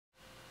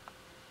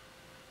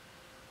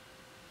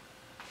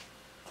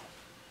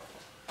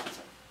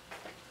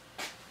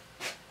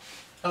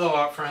Hello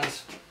art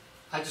friends.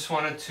 I just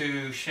wanted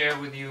to share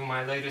with you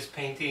my latest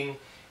painting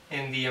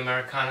in the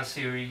Americana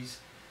series.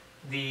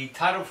 The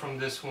title from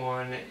this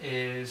one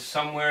is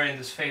Somewhere in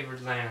This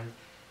Favored Land,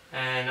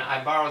 and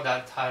I borrowed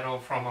that title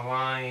from a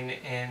line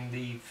in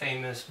the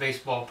famous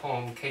baseball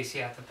poem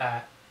Casey at the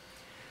Bat.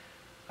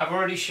 I've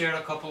already shared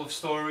a couple of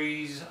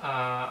stories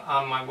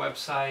on my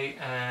website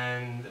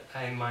and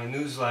in my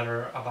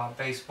newsletter about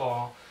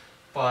baseball,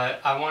 but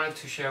I wanted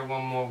to share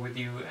one more with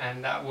you,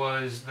 and that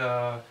was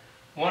the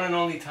one and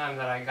only time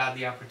that I got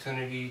the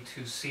opportunity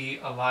to see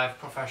a live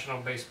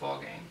professional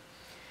baseball game.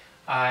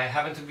 I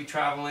happened to be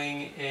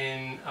traveling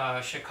in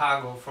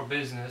Chicago for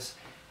business,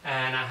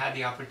 and I had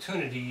the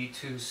opportunity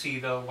to see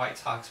the White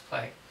Sox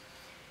play.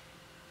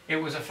 It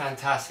was a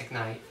fantastic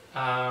night.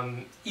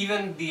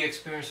 Even the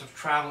experience of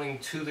traveling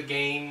to the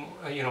game,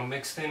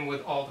 mixed in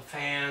with all the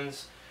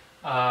fans,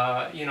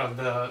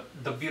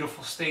 the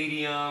beautiful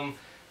stadium,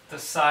 the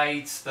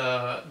sights,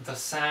 the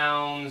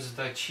sounds,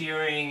 the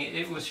cheering.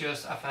 It was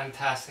just a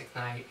fantastic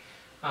night.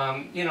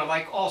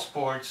 Like all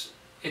sports,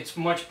 it's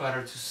much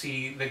better to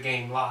see the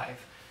game live.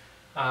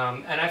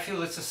 And I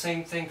feel it's the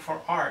same thing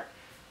for art.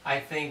 I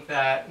think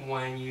that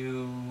when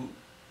you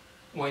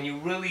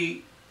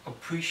really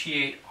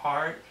appreciate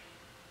art,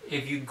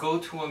 if you go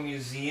to a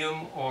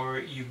museum or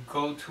you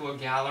go to a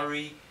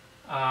gallery,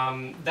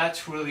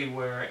 that's really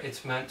where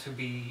it's meant to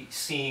be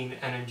seen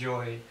and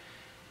enjoyed.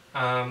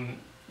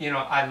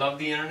 I love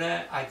the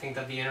internet. I think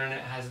that the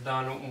internet has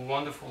done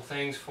wonderful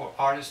things for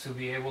artists to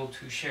be able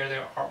to share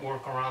their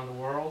artwork around the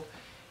world.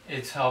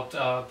 It's helped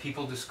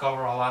people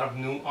discover a lot of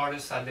new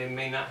artists that they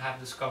may not have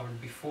discovered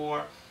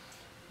before.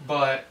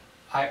 But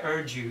I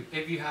urge you,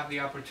 if you have the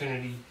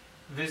opportunity,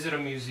 visit a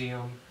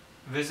museum,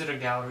 visit a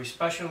gallery,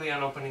 especially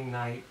on opening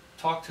night,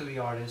 talk to the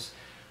artists.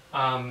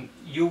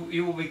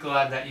 You will be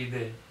glad that you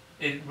did.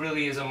 It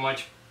really is a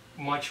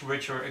much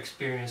richer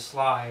experience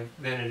live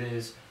than it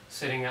is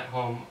sitting at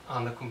home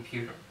on the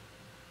computer.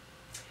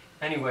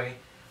 Anyway,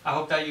 I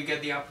hope that you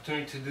get the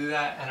opportunity to do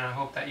that, and I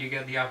hope that you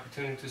get the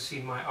opportunity to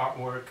see my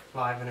artwork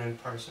live and in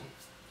person.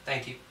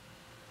 Thank you.